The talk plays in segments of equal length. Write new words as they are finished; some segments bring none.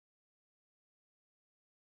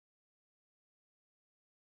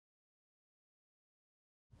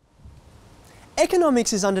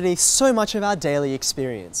Economics is underneath so much of our daily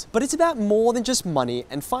experience, but it's about more than just money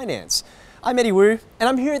and finance. I'm Eddie Wu, and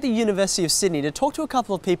I'm here at the University of Sydney to talk to a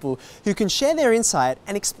couple of people who can share their insight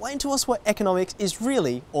and explain to us what economics is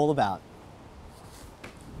really all about.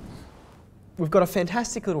 We've got a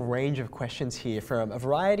fantastic little range of questions here from a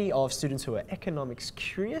variety of students who are economics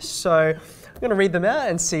curious, so I'm going to read them out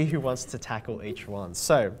and see who wants to tackle each one.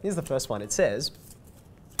 So here's the first one. It says,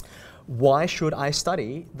 why should I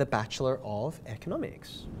study the Bachelor of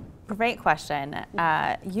Economics? Great question.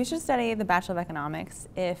 You should study the Bachelor of Economics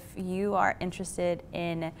if you are interested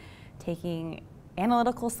in taking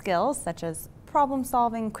analytical skills such as problem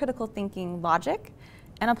solving, critical thinking, logic,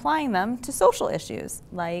 and applying them to social issues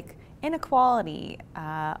like inequality,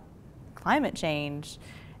 climate change,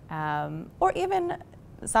 or even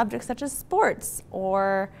subjects such as sports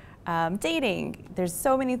or dating. There's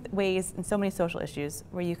so many ways and so many social issues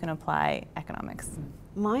where you can apply economics.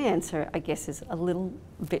 My answer, I guess, is a little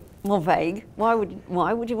bit more vague. Why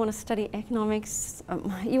would you want to study economics?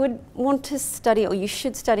 You would want to study, or you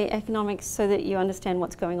should study economics so that you understand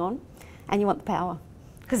what's going on, and you want the power,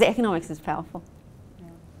 because economics is powerful.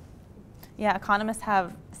 Yeah, economists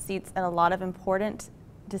have seats at a lot of important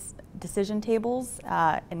decision tables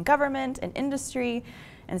in government and industry.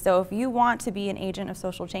 And so if you want to be an agent of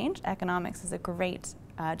social change, economics is a great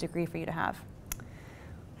degree for you to have.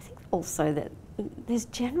 I think also that there's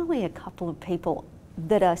generally a couple of people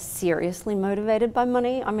that are seriously motivated by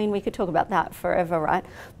money. I mean, we could talk about that forever, right?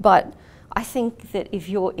 But I think that if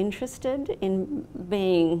you're interested in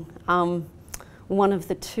being one of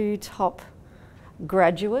the two top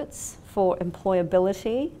graduates for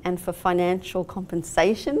employability and for financial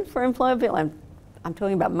compensation for employability, I'm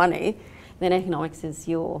talking about money, then economics is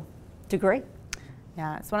your degree.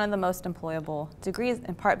 Yeah, it's one of the most employable degrees,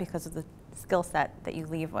 in part because of the skill set that you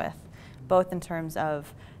leave with, both in terms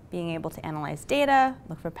of being able to analyze data,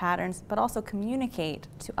 look for patterns, but also communicate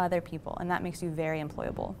to other people, and that makes you very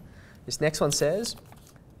employable. This next one says,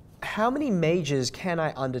 how many majors can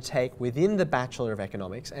I undertake within the Bachelor of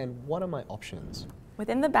Economics, and what are my options?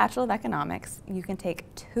 Within the Bachelor of Economics, you can take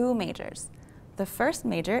 2 majors. The first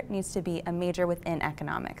major needs to be a major within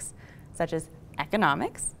economics, such as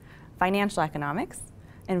economics, financial economics,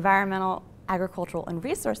 environmental, agricultural, and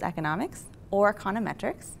resource economics, or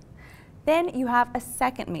econometrics. Then you have a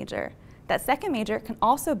second major. That second major can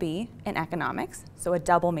also be in economics, so a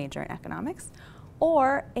double major in economics,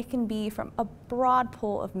 or it can be from a broad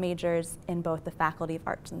pool of majors in both the Faculty of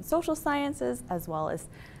Arts and Social Sciences as well as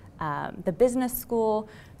the business school.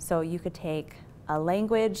 So you could take a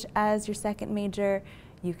language as your second major,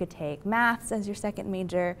 you could take maths as your second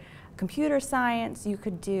major, computer science, you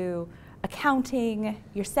could do accounting,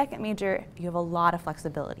 your second major. You have a lot of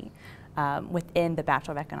flexibility within the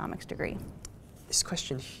Bachelor of Economics degree. This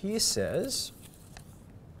question here says,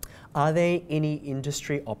 are there any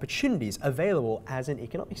industry opportunities available as an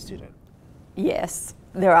economics student? Yes,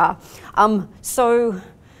 there are. So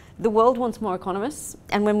the world wants more economists,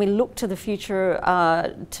 and when we look to the future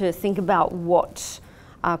to think about what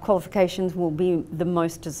qualifications will be the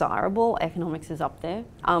most desirable, economics is up there.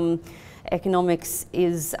 Economics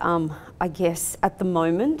is, I guess, at the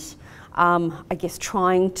moment,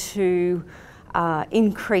 trying to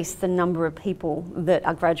increase the number of people that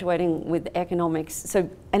are graduating with economics. So,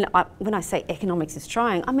 when I say economics is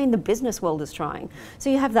trying, I mean the business world is trying.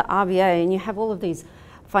 So you have the RBA and you have all of these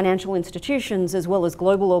financial institutions as well as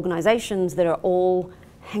global organizations that are all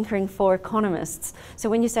hankering for economists. So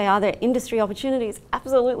when you say, are there industry opportunities?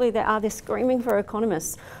 Absolutely there are. They're screaming for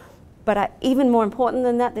economists. But even more important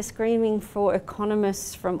than that, they're screaming for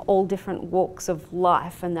economists from all different walks of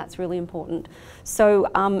life, and that's really important. So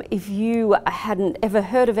if you hadn't ever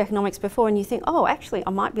heard of economics before and you think, oh, actually, I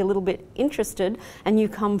might be a little bit interested, and you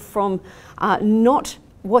come from not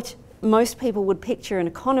what most people would picture an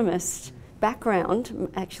economist background.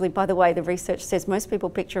 Actually, by the way, the research says most people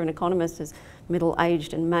picture an economist as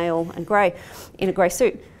middle-aged and male and grey in a grey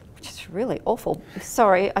suit, which is really awful.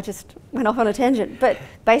 Sorry, I just went off on a tangent. But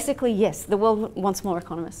basically, yes, the world wants more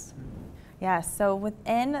economists. Yeah, so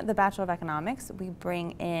within the Bachelor of Economics, we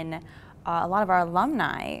bring in a lot of our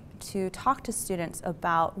alumni to talk to students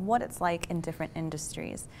about what it's like in different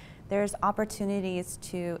industries. There's opportunities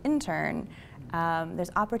to intern.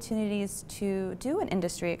 There's opportunities to do an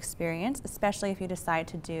industry experience, especially if you decide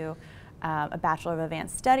to do a Bachelor of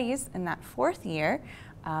Advanced Studies in that 4th year.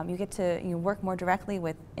 You get to work more directly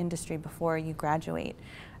with industry before you graduate.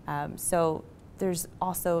 So there's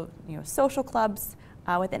also social clubs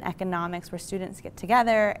within economics where students get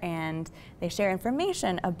together and they share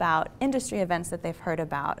information about industry events that they've heard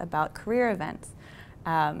about career events.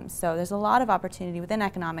 So there's a lot of opportunity within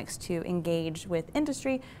economics to engage with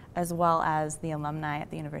industry as well as the alumni at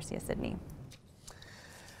the University of Sydney.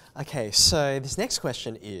 Okay, so this next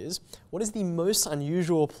question is, what is the most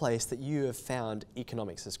unusual place that you have found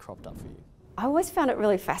economics has cropped up for you? I always found it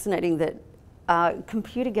really fascinating that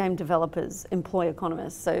computer game developers employ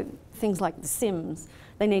economists. So things like The Sims,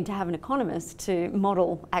 they need to have an economist to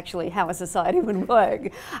model actually how a society would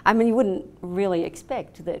work. I mean, you wouldn't really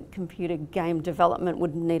expect that computer game development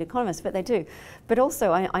would need economists, but they do. But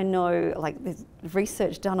also I know like there's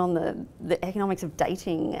research done on the economics of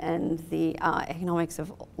dating and the economics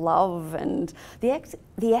of love, and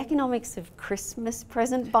the economics of Christmas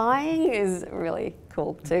present buying is really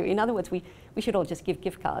cool too. In other words, we should all just give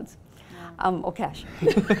gift cards. Or cash.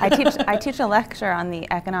 I teach a lecture on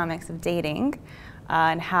the economics of dating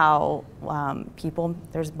and how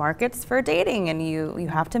there's markets for dating, and you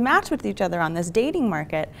have to match with each other on this dating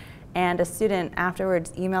market. And a student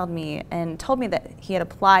afterwards emailed me and told me that he had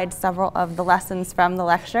applied several of the lessons from the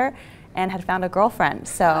lecture and had found a girlfriend.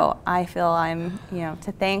 So I feel I'm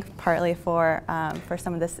to thank partly for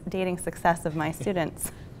some of this dating success of my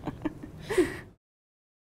students.